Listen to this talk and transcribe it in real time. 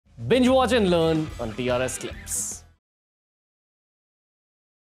Binge watch and learn on TRS Clips.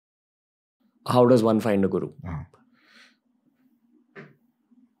 How does one find a guru?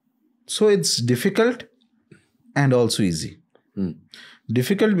 So it's difficult and also easy.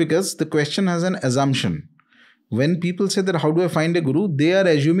 Difficult because the question has an assumption. When people say that how do I find a guru, they are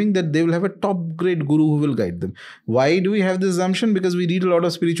assuming that they will have a top grade guru who will guide them. Why do we have this assumption? Because we read a lot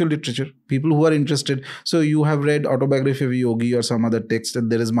of spiritual literature. People who are interested. So you have read autobiography of a yogi or some other text and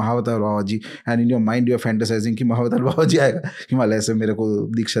there is Mahavatar Babaji, and in your mind you are fantasizing कि Mahavatar Babaji आएगा हिमालय से मेरे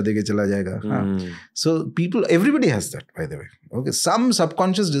को दीक्षा देके चला जाएगा. So people, everybody has that, by the way. Okay, some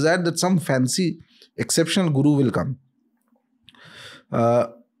subconscious desire that some fancy exceptional guru will come.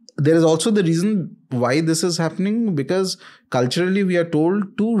 There is also the reason why this is happening, because culturally we are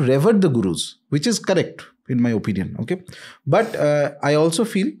told to revere the gurus, which is correct in my opinion. Okay, but I also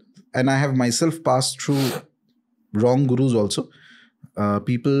feel, and I have myself passed through wrong gurus also.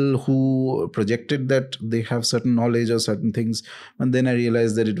 People who projected that they have certain knowledge or certain things, and then I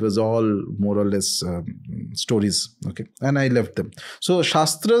realized that it was all more or less stories. Okay, and I left them. So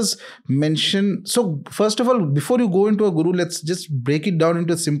Shastras mention. So first of all, before you go into a guru, let's just break it down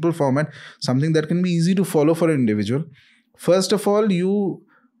into a simple format, something that can be easy to follow for an individual. First of all, you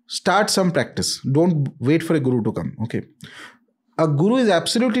start some practice. Don't wait for a guru to come. Okay, a guru is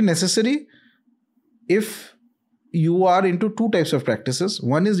absolutely necessary if you are into two types of practices.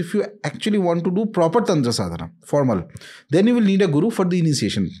 One is if you actually want to do proper Tantra sadhana, formal, then you will need a guru for the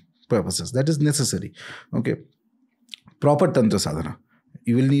initiation purposes. That is necessary. Okay. Proper Tantra sadhana.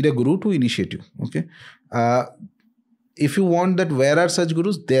 You will need a guru to initiate you. Okay. If you want that, where are such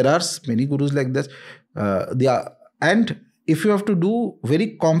gurus? There are many gurus like this. And if you have to do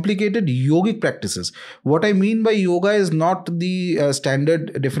very complicated yogic practices, what I mean by yoga is not the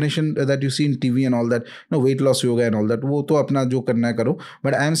standard definition that you see in TV and all that, weight loss yoga and all that. वो तो अपना जो करना है करो.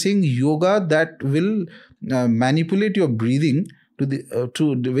 But I am saying yoga that will manipulate your breathing to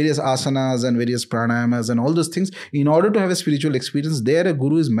the various asanas and various pranayamas and all those things in order to have a spiritual experience. There a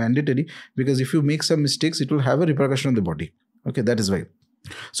guru is mandatory, because if you make some mistakes, it will have a repercussion on the body. Okay, that is why.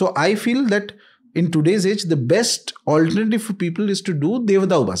 So I feel that in today's age, the best alternative for people is to do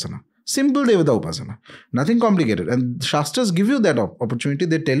Devata Upasana. Simple Devata Upasana. Nothing complicated. And Shastras give you that opportunity.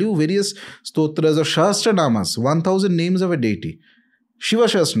 They tell you various stotras or Shastra Namas, 1000 names of a deity. Shiva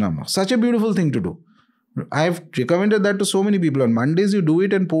Shastra Nama. Such a beautiful thing to do. I have recommended that to so many people. On Mondays, you do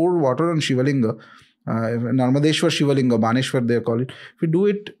it and pour water on Shivalinga. Narmadeshwar Shivalinga, Baneshwar they call it. If you do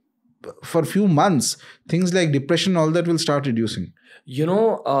it for a few months, things like depression, all that will start reducing.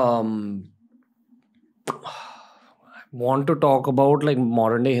 I want to talk about like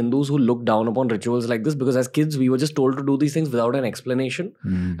modern day Hindus who look down upon rituals like this, because as kids we were just told to do these things without an explanation.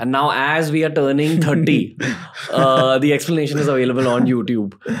 And now as we are turning 30, the explanation is available on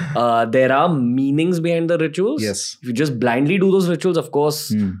YouTube. There are meanings behind the rituals. Yes. If you just blindly do those rituals, of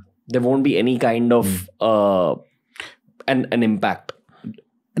course, there won't be any kind of an impact.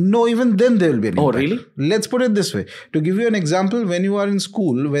 No, even then there will be an impact. Oh, really? Let's put it this way. To give you an example, when you are in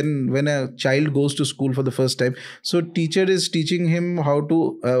school, when a child goes to school for the first time, so teacher is teaching him how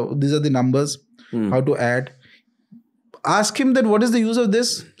to, these are the numbers, how to add. Ask him that what is the use of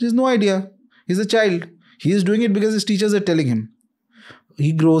this? He has no idea. He's a child. He is doing it because his teachers are telling him.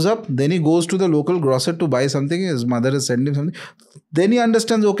 He grows up, then he goes to the local grocer to buy something. His mother is sending him something. Then he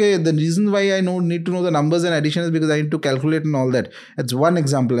understands, okay, the reason why I need to know the numbers and addition is because I need to calculate and all that. That's one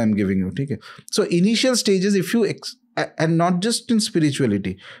example I'm giving you. Okay? So initial stages, if you, and not just in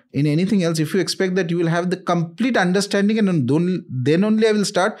spirituality, in anything else, if you expect that you will have the complete understanding and then only I will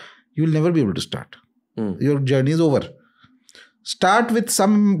start, you will never be able to start. Your journey is over. Start with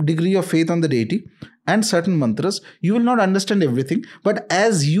some degree of faith on the deity and certain mantras. You will not understand everything, but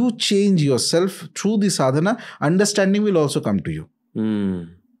as you change yourself through the sadhana, understanding will also come to you.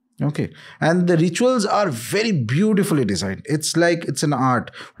 Okay. And the rituals are very beautifully designed. It's like it's an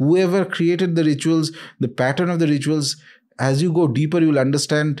art. Whoever created the rituals, the pattern of the rituals, as you go deeper, you will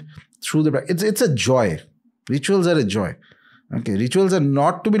understand through the... It's a joy. Rituals are a joy. Okay, rituals are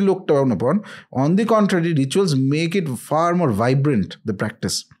not to be looked down upon. On the contrary, rituals make it far more vibrant, the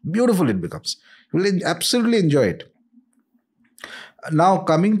practice. Beautiful it becomes. You will absolutely enjoy it. Now,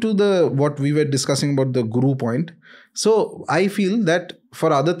 coming to what we were discussing about the guru point. So, I feel that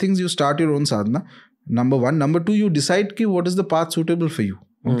for other things, you start your own sadhana. Number one. Number two, you decide what is the path suitable for you.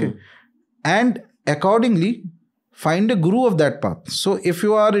 Okay. And accordingly, find a guru of that path. So if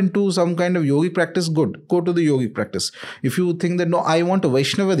you are into some kind of yogic practice, good. Go to the yogic practice. If you think that, no, I want a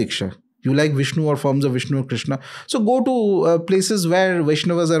Vaishnava Diksha. You like Vishnu or forms of Vishnu or Krishna. So go to places where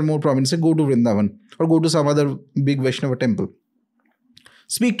Vaishnavas are more prominent. Say go to Vrindavan or go to some other big Vaishnava temple.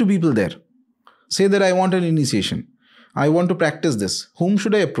 Speak to people there. Say that I want an initiation. I want to practice this. Whom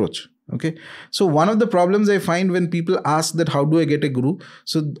should I approach? Okay. So one of the problems I find when people ask that how do I get a guru?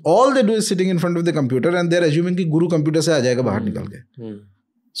 So all they do is sitting in front of the computer and they're assuming कि guru computer से आ जाएगा बाहर निकल के.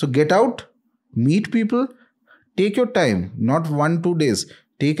 So get out, meet people, take your time, not 1-2 days.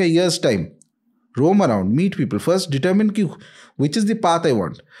 Take a year's time. Roam around, meet people. First determine which is the path I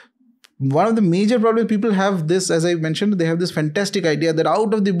want. One of the major problems people have this, as I mentioned, they have this fantastic idea that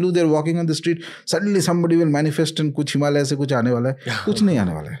out of the blue they're walking on the street, suddenly somebody will manifest and कुछ हिमालय से कुछ आने वाला है. कुछ नहीं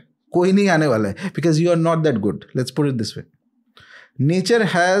आने वाला है. कोई नहीं आने वाला है. Because you are not that good. Let's put it this way. Nature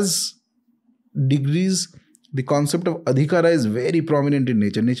has degrees. The concept of adhikara is very prominent in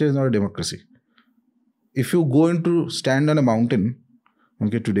nature. Nature is not a democracy. If you go into stand on a mountain,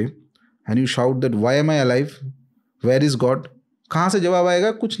 okay, today, and you shout that why am I alive? Where is God? कहाँ से जवाब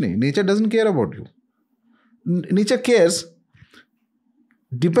आएगा? कुछ नहीं. Nature doesn't care about you. Nature cares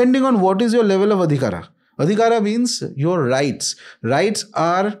depending on what is your level of adhikara. Adhikara means your rights. Rights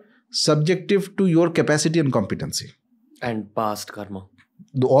are subjective to your capacity and competency. And past karma.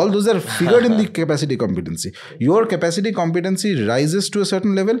 All those are figured in the capacity competency. Your capacity competency rises to a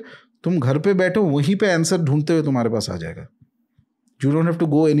certain level. तुम घर पे बैठो वहीं पे answer ढूंढते हुए तुम्हारे पास आ जाएगा. You don't have to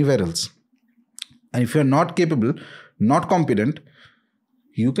go anywhere else. And if you are not capable, not competent,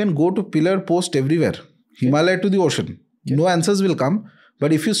 you can go to pillar post everywhere. Himalaya to the ocean. No answers will come.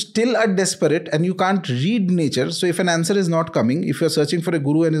 But if you still are desperate and you can't read nature, so if an answer is not coming, if you're searching for a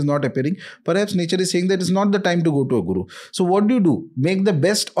guru and is not appearing, perhaps nature is saying that it's not the time to go to a guru. So what do? Make the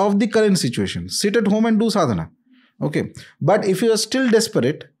best of the current situation. Sit at home and do sadhana. Okay. But if you are still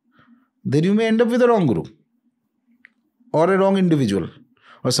desperate, then you may end up with a wrong guru. Or a wrong individual.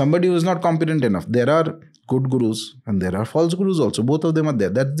 Or somebody who is not competent enough. There are good gurus and there are false gurus also. Both of them are there.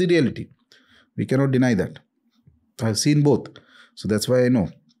 That's the reality. We cannot deny that. I've seen both. So that's why I know.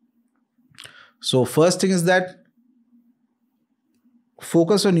 So first thing is that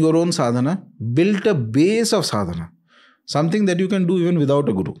focus on your own sadhana. Build a base of sadhana. Something that you can do even without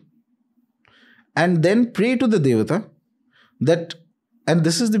a guru. And then pray to the devata that, and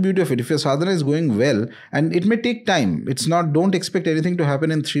this is the beauty of it. If your sadhana is going well, and it may take time. It's not, don't expect anything to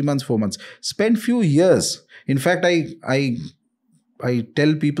happen in 3 months, 4 months. Spend few years. In fact, I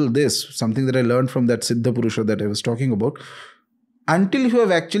tell people this, something that I learned from that Siddha Purusha that I was talking about. Until you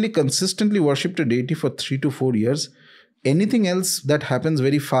have actually consistently worshipped a deity for 3 to 4 years, anything else that happens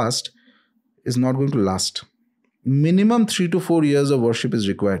very fast is not going to last. Minimum 3 to 4 years of worship is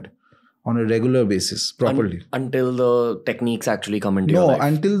required on a regular basis, properly. Until the techniques actually come into your life? No,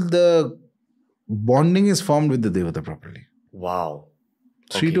 until the bonding is formed with the devata properly. Wow.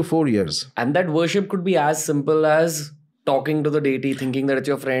 3 to 4 years. And that worship could be as simple as talking to the deity, thinking that it's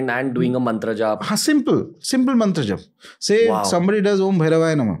your friend and doing a mantra jap. Simple mantra jap. Say somebody does Om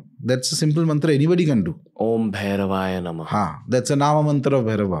Bhairavaya Namah. That's a simple mantra anybody can do. Om Bhairavaya Namah. That's a Nama mantra of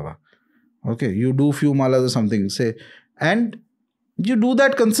Bhairav Baba. Okay, you do few malas or something. Say, and you do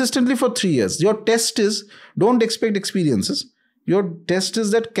that consistently for 3 years. Your test is, don't expect experiences. Your test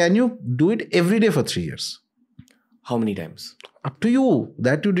is that can you do it every day for 3 years? How many times? Up to you.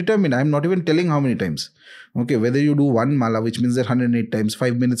 That you determine. I'm not even telling how many times. Okay, whether you do one mala, which means that 108 times,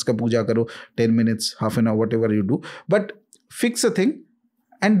 5 minutes ka puja karo, 10 minutes, half an hour, whatever you do. But fix a thing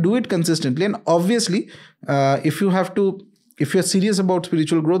and do it consistently. And obviously, if you're serious about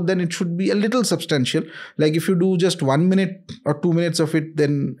spiritual growth, then it should be a little substantial. Like if you do just 1 minute or 2 minutes of it,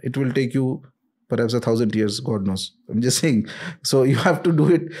 then it will take you perhaps 1,000 years, God knows. I'm just saying. So you have to do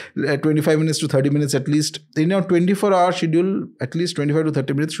it 25 minutes to 30 minutes at least. In your 24-hour schedule, at least 25 to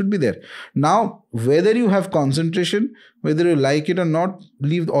 30 minutes should be there. Now, whether you have concentration, whether you like it or not,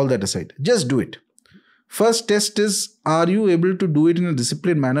 leave all that aside. Just do it. First test is, are you able to do it in a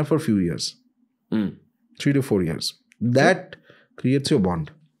disciplined manner for a few years? 3 to 4 years. That creates your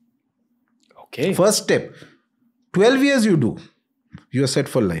bond. Okay. First step. 12 years you do. You are set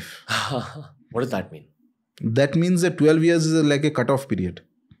for life. What does that mean? That means that 12 years is like a cut-off period.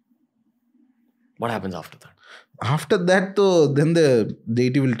 What happens after that? After that, then the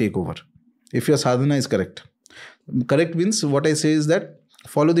deity will take over. If your sadhana is correct. Correct means what I say is that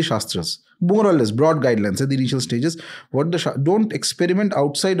follow the shastras. More or less, broad guidelines at the initial stages. Don't experiment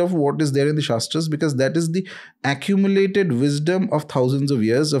outside of what is there in the shastras, because that is the accumulated wisdom of thousands of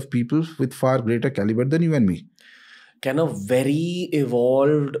years of people with far greater caliber than you and me. Can a very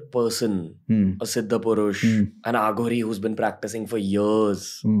evolved person, a Siddha Purush, an Aghori who's been practicing for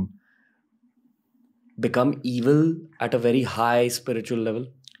years, become evil at a very high spiritual level?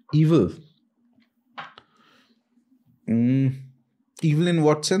 Evil? Evil in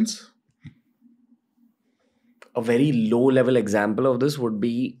what sense? a very low level example of this would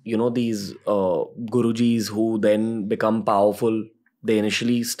be, these Gurujis who then become powerful. They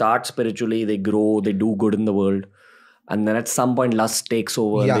initially start spiritually, they grow, they do good in the world. And then at some point, lust takes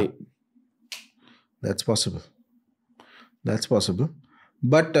over. Yeah. That's possible. That's possible.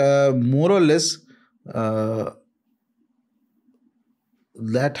 But more or less,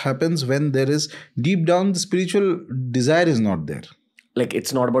 that happens when there is deep down the spiritual desire is not there. Like,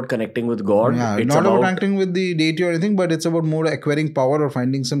 it's not about connecting with God. Yeah, it's not about connecting with the deity or anything, but it's about more acquiring power or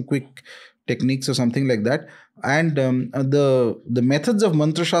finding some quick techniques or something like that. And the methods of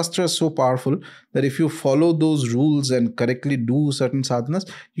mantra shastra are so powerful that if you follow those rules and correctly do certain sadhanas,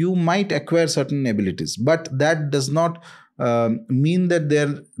 you might acquire certain abilities. But that does not mean that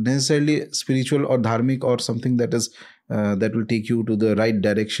they're necessarily spiritual or dharmic or something that is that will take you to the right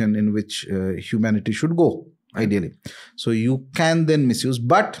direction in which humanity should go, ideally. So you can then misuse,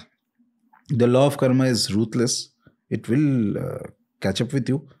 but the law of karma is ruthless. It will catch up with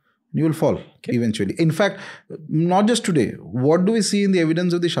you. You will fall eventually. In fact, not just today. What do we see in the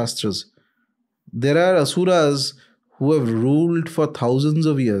evidence of the Shastras? There are asuras who have ruled for thousands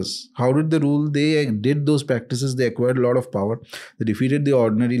of years. How did they rule? They did those practices. They acquired a lot of power. They defeated the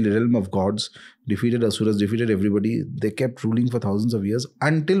ordinary realm of gods, defeated asuras, defeated everybody. They kept ruling for thousands of years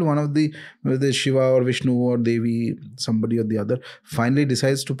until one of the, whether Shiva or Vishnu or Devi, somebody or the other, finally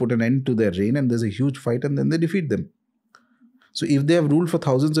decides to put an end to their reign, and there's a huge fight, and then they defeat them. So if they have ruled for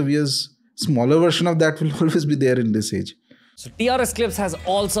thousands of years, smaller version of that will always be there in this age. So TRS Clips has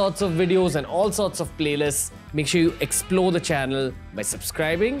all sorts of videos and all sorts of playlists. Make sure you explore the channel by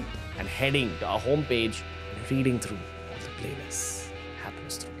subscribing and heading to our homepage and reading through all the playlists.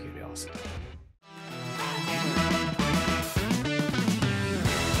 Happens through curiosity.